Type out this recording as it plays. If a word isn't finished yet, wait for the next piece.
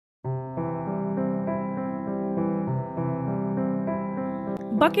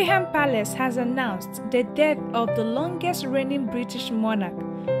Buckingham Palace has announced the death of the longest reigning British monarch,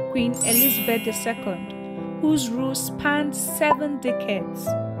 Queen Elizabeth II, whose rule spanned 7 decades.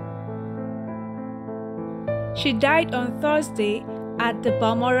 She died on Thursday at the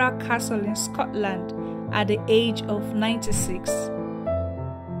Balmoral Castle in Scotland at the age of 96.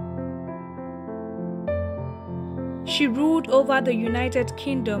 She ruled over the United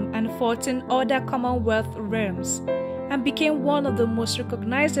Kingdom and 14 other Commonwealth realms and became one of the most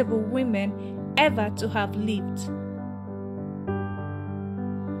recognizable women ever to have lived.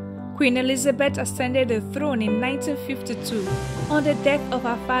 Queen Elizabeth ascended the throne in 1952 on the death of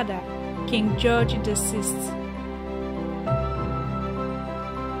her father, King George VI.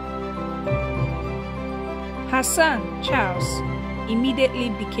 Her son, Charles, immediately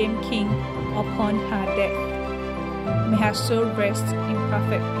became king upon her death. May her soul rest in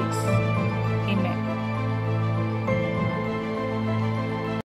perfect peace. Amen.